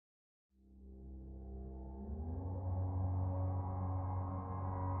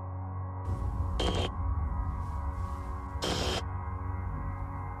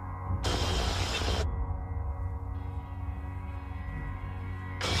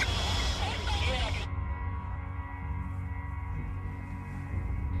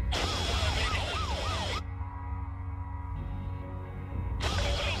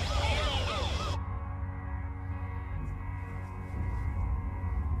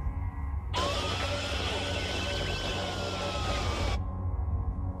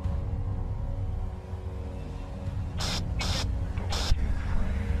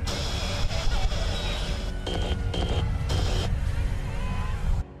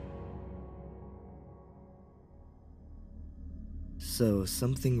So,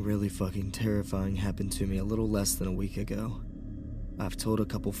 something really fucking terrifying happened to me a little less than a week ago. I've told a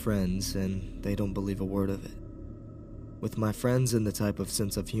couple friends, and they don't believe a word of it. With my friends and the type of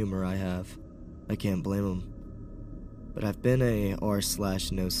sense of humor I have, I can't blame them. But I've been a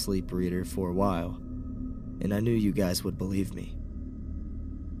r/no sleep reader for a while, and I knew you guys would believe me.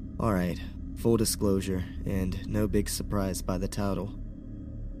 Alright, full disclosure, and no big surprise by the title.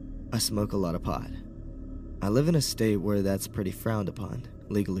 I smoke a lot of pot. I live in a state where that's pretty frowned upon,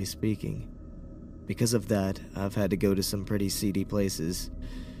 legally speaking. Because of that, I've had to go to some pretty seedy places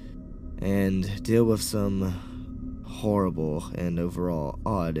and deal with some horrible and overall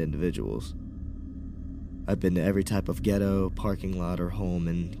odd individuals. I've been to every type of ghetto, parking lot, or home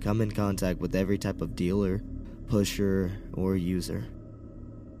and come in contact with every type of dealer, pusher, or user.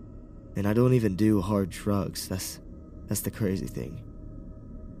 And I don't even do hard drugs, that's the crazy thing.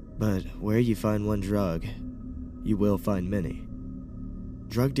 But where you find one drug, you will find many.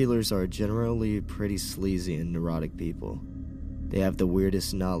 Drug dealers are generally pretty sleazy and neurotic people. They have the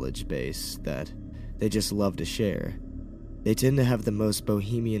weirdest knowledge base that they just love to share. They tend to have the most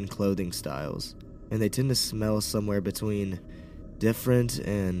bohemian clothing styles, and they tend to smell somewhere between different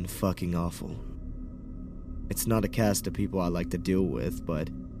and fucking awful. It's not a cast of people I like to deal with, but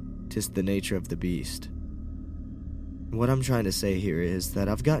just the nature of the beast. What I'm trying to say here is that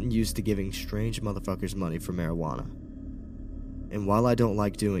I've gotten used to giving strange motherfuckers money for marijuana. And while I don't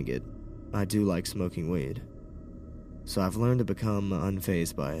like doing it, I do like smoking weed. So I've learned to become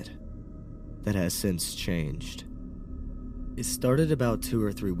unfazed by it. That has since changed. It started about 2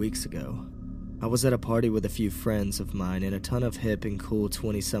 or 3 weeks ago. I was at a party with a few friends of mine and a ton of hip and cool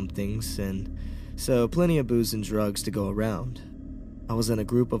 20-somethings, and so plenty of booze and drugs to go around. I was in a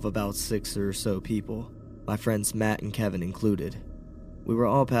group of about 6 or so people. My friends Matt and Kevin included. We were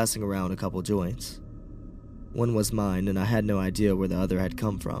all passing around a couple joints. One was mine, and I had no idea where the other had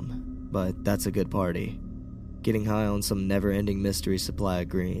come from, but that's a good party. Getting high on some never-ending mystery supply of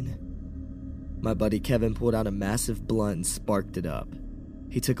green. My buddy Kevin pulled out a massive blunt and sparked it up.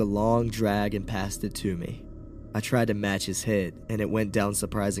 He took a long drag and passed it to me. I tried to match his hit, and it went down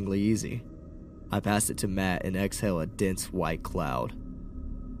surprisingly easy. I passed it to Matt and exhaled a dense white cloud.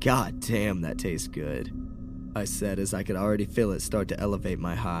 God damn, that tastes good, I said as I could already feel it start to elevate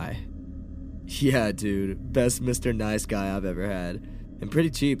my high. Yeah, dude, best Mr. Nice Guy I've ever had. And pretty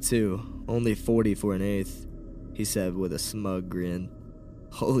cheap, too. Only $40 for an eighth, he said with a smug grin.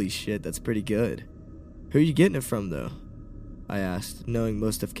 Holy shit, that's pretty good. Who are you getting it from, though? I asked, knowing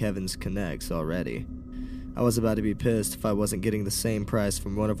most of Kevin's connects already. I was about to be pissed if I wasn't getting the same price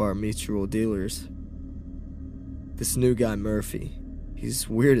from one of our mutual dealers. This new guy, Murphy. He's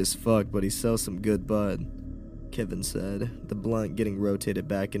weird as fuck, but he sells some good bud, Kevin said, the blunt getting rotated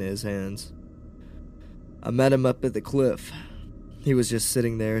back into his hands. I met him up at the cliff. He was just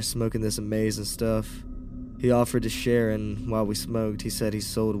sitting there smoking this amazing stuff. He offered to share, and while we smoked, he said he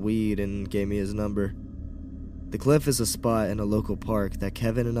sold weed and gave me his number. The cliff is a spot in a local park that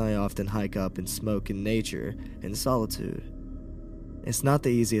Kevin and I often hike up and smoke in nature and solitude. It's not the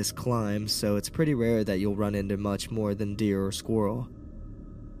easiest climb, so it's pretty rare that you'll run into much more than deer or squirrel.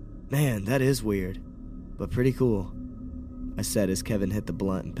 Man, that is weird, but pretty cool, I said as Kevin hit the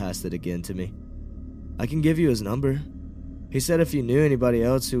blunt and passed it again to me. I can give you his number. He said if you knew anybody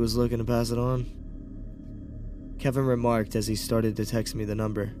else who was looking to pass it on. Kevin remarked as he started to text me the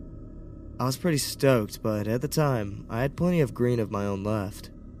number. I was pretty stoked, but at the time, I had plenty of green of my own left.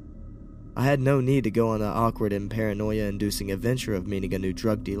 I had no need to go on the awkward and paranoia-inducing adventure of meeting a new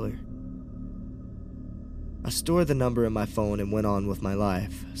drug dealer. I stored the number in my phone and went on with my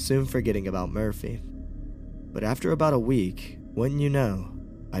life, soon forgetting about Murphy. But after about a week, wouldn't you know,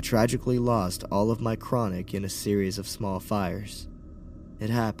 I tragically lost all of my chronic in a series of small fires. It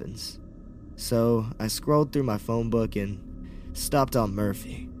happens. So I scrolled through my phone book and stopped on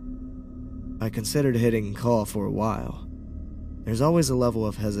Murphy. I considered hitting call for a while. There's always a level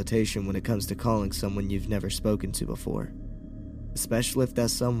of hesitation when it comes to calling someone you've never spoken to before, especially if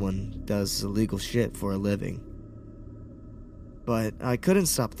that someone does illegal shit for a living. But I couldn't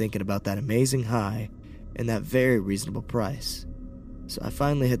stop thinking about that amazing high and that very reasonable price, so I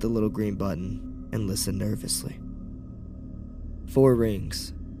finally hit the little green button and listened nervously. 4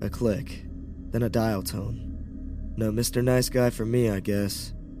 rings, a click, then a dial tone. No Mr. Nice Guy for me, I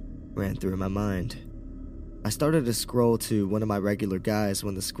guess, ran through my mind. I started to scroll to one of my regular guys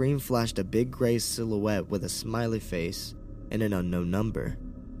when the screen flashed a big gray silhouette with a smiley face and an unknown number.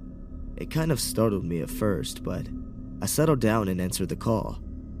 It kind of startled me at first, but I settled down and answered the call.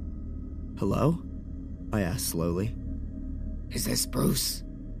 Hello? I asked slowly. Is this Bruce?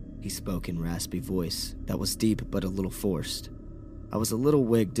 He spoke in raspy voice that was deep but a little forced. I was a little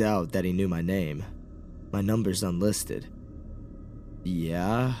wigged out that he knew my name. My number's unlisted.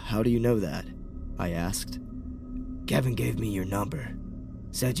 Yeah, how do you know that? I asked. Kevin gave me your number.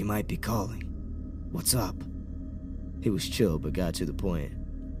 Said you might be calling. What's up? He was chill but got to the point.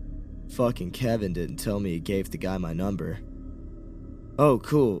 Fucking Kevin didn't tell me he gave the guy my number. Oh,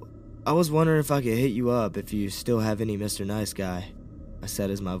 cool. I was wondering if I could hit you up if you still have any Mr. Nice Guy, I said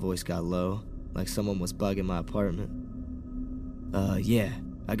as my voice got low, like someone was bugging my apartment. Yeah,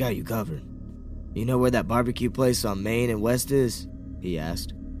 I got you covered. You know where that barbecue place on Main and West is? He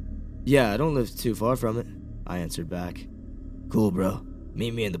asked. Yeah, I don't live too far from it, I answered back. Cool, bro.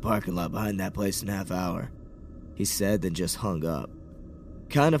 Meet me in the parking lot behind that place in a half hour, he said, then just hung up.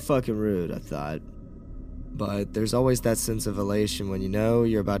 Kinda fucking rude, I thought. But there's always that sense of elation when you know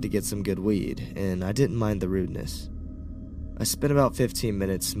you're about to get some good weed, and I didn't mind the rudeness. I spent about 15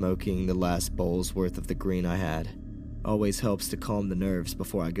 minutes smoking the last bowl's worth of the green I had. Always helps to calm the nerves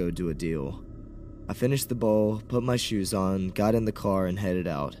before I go do a deal. I finished the bowl, put my shoes on, got in the car, and headed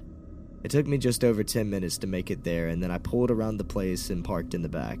out. It took me just over 10 minutes to make it there, and then I pulled around the place and parked in the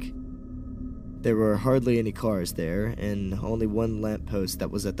back. There were hardly any cars there, and only one lamppost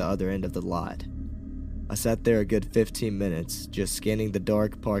that was at the other end of the lot. I sat there a good 15 minutes, just scanning the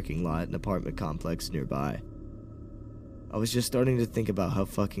dark parking lot and apartment complex nearby. I was just starting to think about how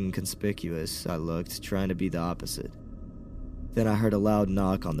fucking conspicuous I looked, trying to be the opposite. Then I heard a loud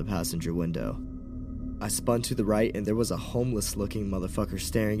knock on the passenger window. I spun to the right and there was a homeless-looking motherfucker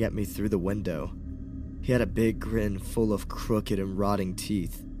staring at me through the window. He had a big grin full of crooked and rotting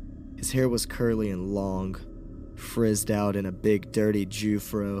teeth. His hair was curly and long, frizzed out in a big dirty Jew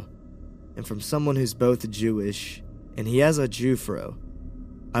fro. And from someone who's both Jewish and he has a Jew fro,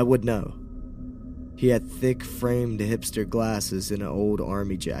 I would know. He had thick framed hipster glasses and an old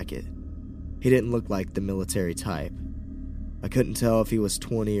army jacket. He didn't look like the military type. I couldn't tell if he was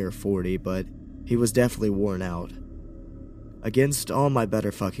 20 or 40, but he was definitely worn out. Against all my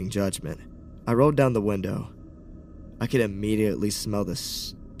better fucking judgment, I rolled down the window. I could immediately smell the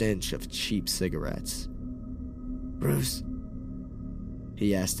stench of cheap cigarettes. Bruce?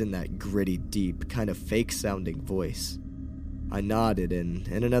 He asked in that gritty, deep, kind of fake-sounding voice. I nodded, and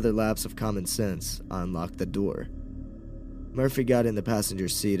in another lapse of common sense, I unlocked the door. Murphy got in the passenger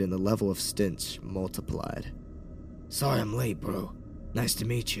seat, and the level of stench multiplied. Sorry I'm late, bro. Nice to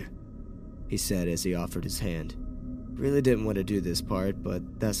meet you, he said as he offered his hand. Really didn't want to do this part,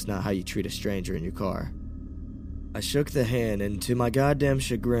 but that's not how you treat a stranger in your car. I shook the hand, and to my goddamn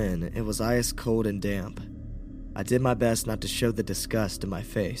chagrin, it was ice cold and damp. I did my best not to show the disgust in my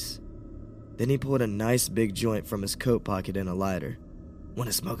face. Then he pulled a nice big joint from his coat pocket and a lighter. Want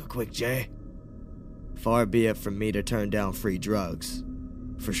to smoke a quick J? Far be it from me to turn down free drugs.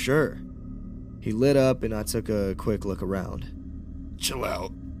 For sure. He lit up and I took a quick look around. Chill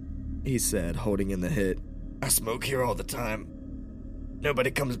out, he said, holding in the hit. I smoke here all the time.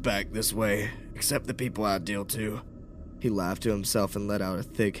 Nobody comes back this way, except the people I deal to. He laughed to himself and let out a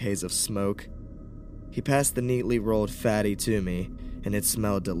thick haze of smoke. He passed the neatly rolled fatty to me, and it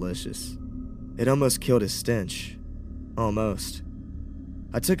smelled delicious. It almost killed his stench. Almost.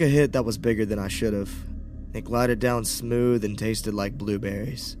 I took a hit that was bigger than I should have. It glided down smooth and tasted like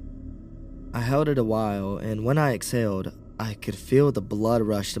blueberries. I held it a while, and when I exhaled, I could feel the blood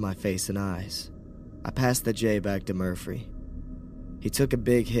rush to my face and eyes. I passed the J back to Murphy. He took a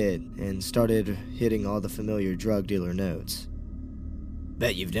big hit and started hitting all the familiar drug dealer notes.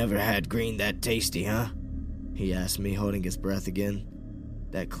 Bet you've never had green that tasty, huh? He asked me, holding his breath again.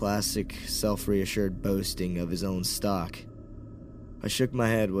 That classic, self-reassured boasting of his own stock. I shook my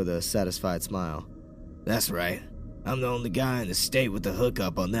head with a satisfied smile. That's right. I'm the only guy in the state with a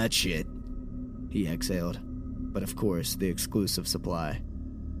hookup on that shit. He exhaled. But of course, the exclusive supply.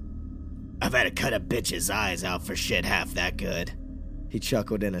 I've had to cut a bitch's eyes out for shit half that good. He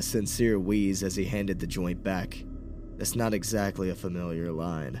chuckled in a sincere wheeze as he handed the joint back. That's not exactly a familiar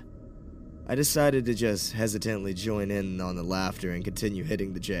line. I decided to just hesitantly join in on the laughter and continue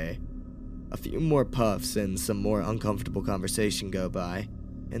hitting the J. A few more puffs and some more uncomfortable conversation go by,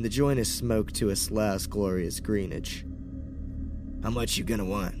 and the joint is smoked to its last glorious greenage. How much you gonna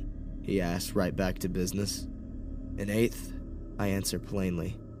want? He asked, right back to business. An eighth? I answered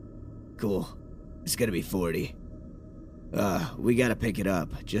plainly. Cool. It's gonna be 40. We gotta pick it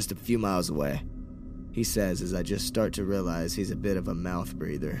up, just a few miles away, he says as I just start to realize he's a bit of a mouth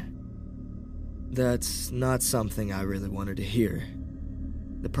breather. That's not something I really wanted to hear.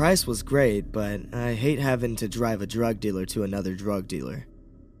 The price was great, but I hate having to drive a drug dealer to another drug dealer.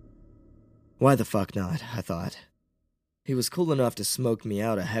 Why the fuck not, I thought. He was cool enough to smoke me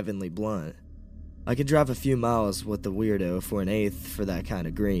out a heavenly blunt. I could drive a few miles with the weirdo for an eighth for that kind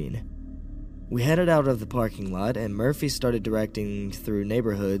of green. We headed out of the parking lot, and Murphy started directing through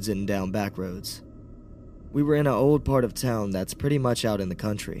neighborhoods and down back roads. We were in an old part of town that's pretty much out in the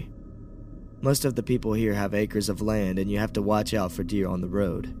country. Most of the people here have acres of land, and you have to watch out for deer on the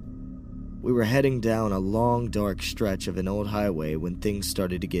road. We were heading down a long, dark stretch of an old highway when things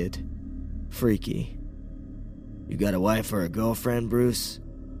started to get freaky. "You got a wife or a girlfriend, Bruce?"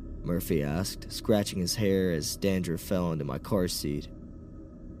 Murphy asked, scratching his hair as dandruff fell into my car seat.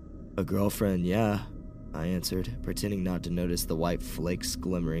 "A girlfriend, yeah," I answered, pretending not to notice the white flakes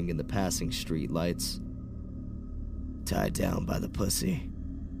glimmering in the passing street lights. "Tied down by the pussy,"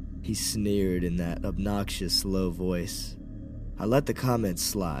 he sneered in that obnoxious, low voice. I let the comment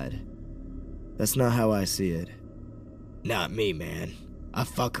slide. That's not how I see it. "Not me, man. I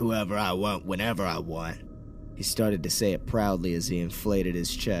fuck whoever I want whenever I want." He started to say it proudly as he inflated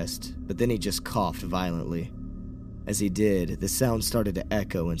his chest, but then he just coughed violently. As he did, the sound started to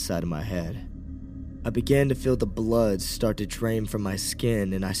echo inside of my head. I began to feel the blood start to drain from my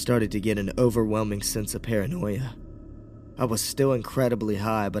skin, and I started to get an overwhelming sense of paranoia. I was still incredibly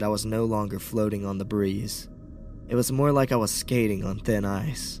high, but I was no longer floating on the breeze. It was more like I was skating on thin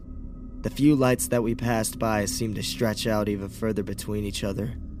ice. The few lights that we passed by seemed to stretch out even further between each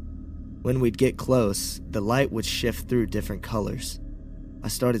other. When we'd get close, the light would shift through different colors. I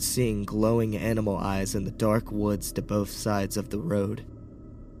started seeing glowing animal eyes in the dark woods to both sides of the road.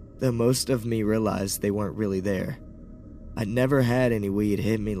 Though most of me realized they weren't really there. I'd never had any weed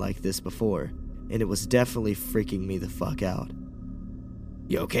hit me like this before, and it was definitely freaking me the fuck out.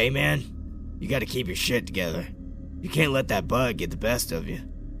 "You okay, man? You gotta keep your shit together. You can't let that bug get the best of you."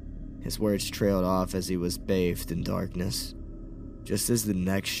 His words trailed off as he was bathed in darkness. Just as the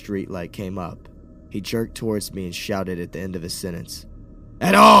next streetlight came up, he jerked towards me and shouted at the end of his sentence,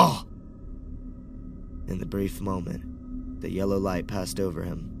 "At all!" In the brief moment, the yellow light passed over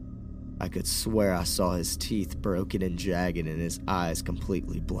him. I could swear I saw his teeth broken and jagged and his eyes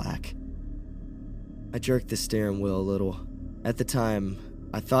completely black. I jerked the steering wheel a little. At the time,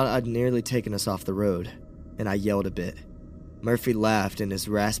 I thought I'd nearly taken us off the road, and I yelled a bit. Murphy laughed in his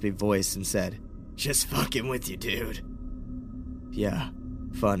raspy voice and said, "Just fucking with you, dude." "Yeah,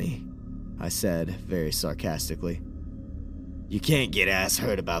 funny," I said, very sarcastically. "You can't get ass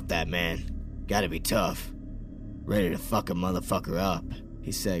hurt about that, man. Gotta be tough. Ready to fuck a motherfucker up,"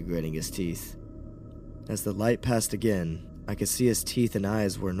 he said, gritting his teeth. As the light passed again, I could see his teeth and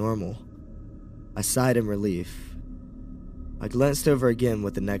eyes were normal. I sighed in relief. I glanced over again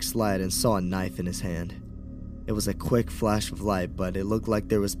with the next light and saw a knife in his hand. It was a quick flash of light, but it looked like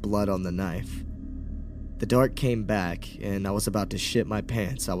there was blood on the knife. The dark came back, and I was about to shit my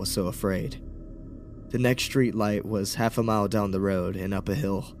pants, I was so afraid. The next street light was half a mile down the road and up a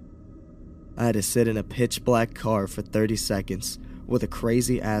hill. I had to sit in a pitch-black car for 30 seconds with a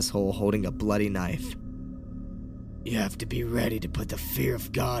crazy asshole holding a bloody knife. "You have to be ready to put the fear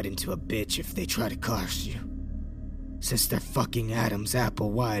of God into a bitch if they try to curse you. Since they're fucking Adam's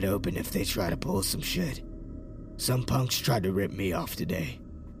apple wide open if they try to pull some shit. Some punks tried to rip me off today.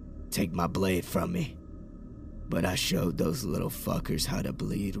 Take my blade from me. But I showed those little fuckers how to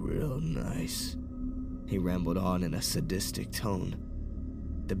bleed real nice." He rambled on in a sadistic tone.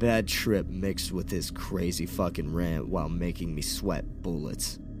 The bad trip mixed with his crazy fucking rant while making me sweat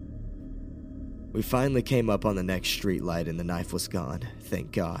bullets. We finally came up on the next street light and the knife was gone,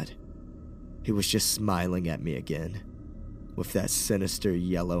 thank God. He was just smiling at me again, with that sinister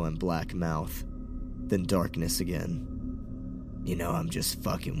yellow and black mouth, then darkness again. "You know I'm just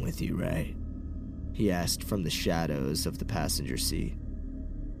fucking with you, right?" he asked from the shadows of the passenger seat.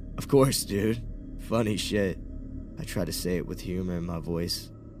 "Of course, dude. Funny shit." I tried to say it with humor in my voice.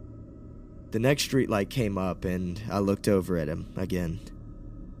 The next streetlight came up and I looked over at him again.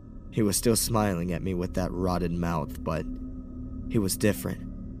 He was still smiling at me with that rotted mouth, but he was different.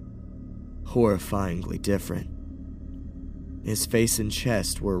 Horrifyingly different. His face and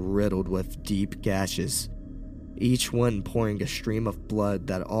chest were riddled with deep gashes, each one pouring a stream of blood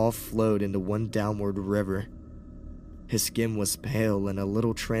that all flowed into one downward river. His skin was pale and a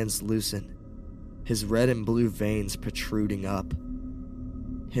little translucent, his red and blue veins protruding up.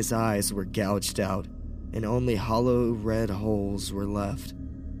 His eyes were gouged out, and only hollow red holes were left,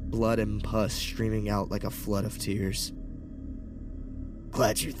 blood and pus streaming out like a flood of tears.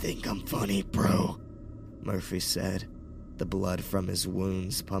 "Glad you think I'm funny, bro," Murphy said, the blood from his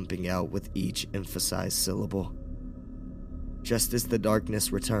wounds pumping out with each emphasized syllable. Just as the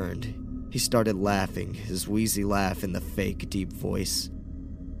darkness returned, he started laughing, his wheezy laugh in the fake deep voice.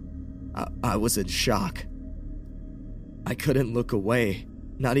 I was in shock. I couldn't look away,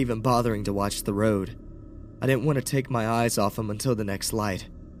 not even bothering to watch the road. I didn't want to take my eyes off him until the next light.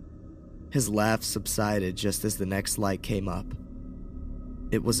 His laugh subsided just as the next light came up.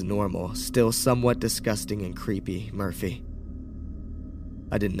 It was normal, still somewhat disgusting and creepy, Murphy.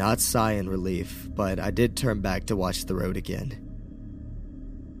 I did not sigh in relief, but I did turn back to watch the road again.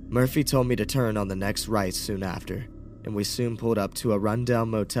 Murphy told me to turn on the next right soon after, and we soon pulled up to a rundown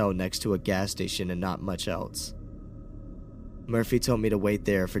motel next to a gas station and not much else. Murphy told me to wait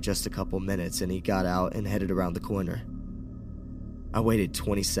there for just a couple minutes, and he got out and headed around the corner. I waited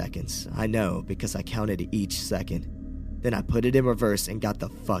 20 seconds, I know, because I counted each second. Then I put it in reverse and got the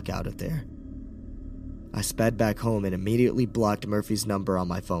fuck out of there. I sped back home and immediately blocked Murphy's number on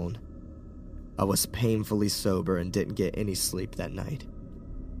my phone. I was painfully sober and didn't get any sleep that night.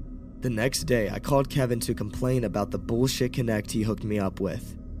 The next day, I called Kevin to complain about the bullshit connect he hooked me up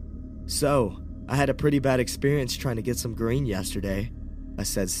with. "So, I had a pretty bad experience trying to get some green yesterday," I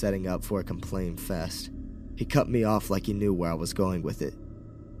said, setting up for a complaint fest. He cut me off like he knew where I was going with it.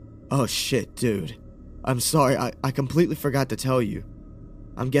 "Oh shit, dude. I'm sorry, I completely forgot to tell you.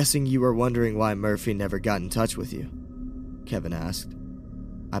 I'm guessing you were wondering why Murphy never got in touch with you," Kevin asked.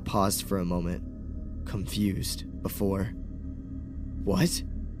 I paused for a moment, confused, before... "What?"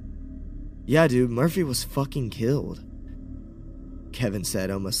 "Yeah, dude, Murphy was fucking killed," Kevin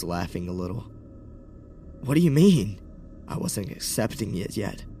said, almost laughing a little. "What do you mean?" I wasn't accepting it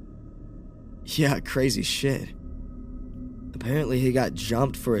yet. "Yeah, crazy shit. Apparently he got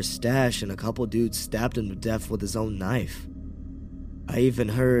jumped for his stash and a couple dudes stabbed him to death with his own knife. I even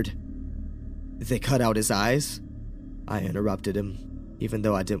heard... They cut out his eyes?" I interrupted him, even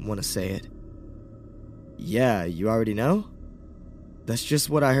though I didn't want to say it. "Yeah, you already know?" "That's just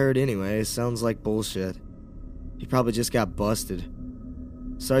what I heard anyway. Sounds like bullshit. He probably just got busted.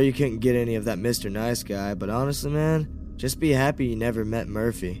 Sorry you couldn't get any of that Mr. Nice Guy, but honestly, man, just be happy you never met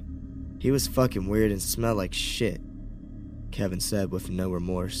Murphy. He was fucking weird and smelled like shit," Kevin said with no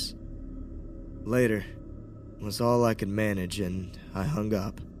remorse. Later was all I could manage, and I hung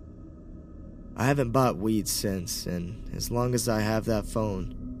up. I haven't bought weed since, and as long as I have that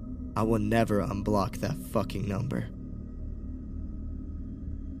phone, I will never unblock that fucking number.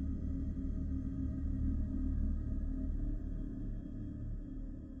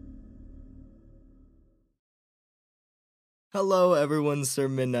 Hello everyone, Sir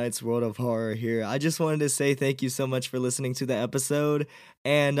Midnight's World of Horror here. I just wanted to say thank you so much for listening to the episode,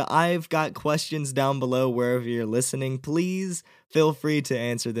 and I've got questions down below wherever you're listening. Please feel free to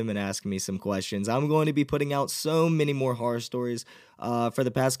answer them and ask me some questions. I'm going to be putting out so many more horror stories. For the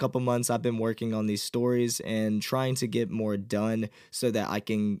past couple months, I've been working on these stories and trying to get more done so that I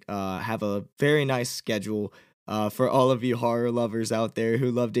can have a very nice schedule for all of you horror lovers out there who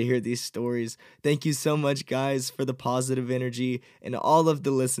love to hear these stories. Thank you so much, guys, for the positive energy and all of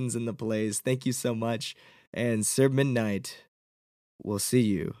the listens and the plays. Thank you so much. And Sir Midnight, we'll see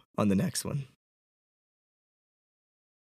you on the next one.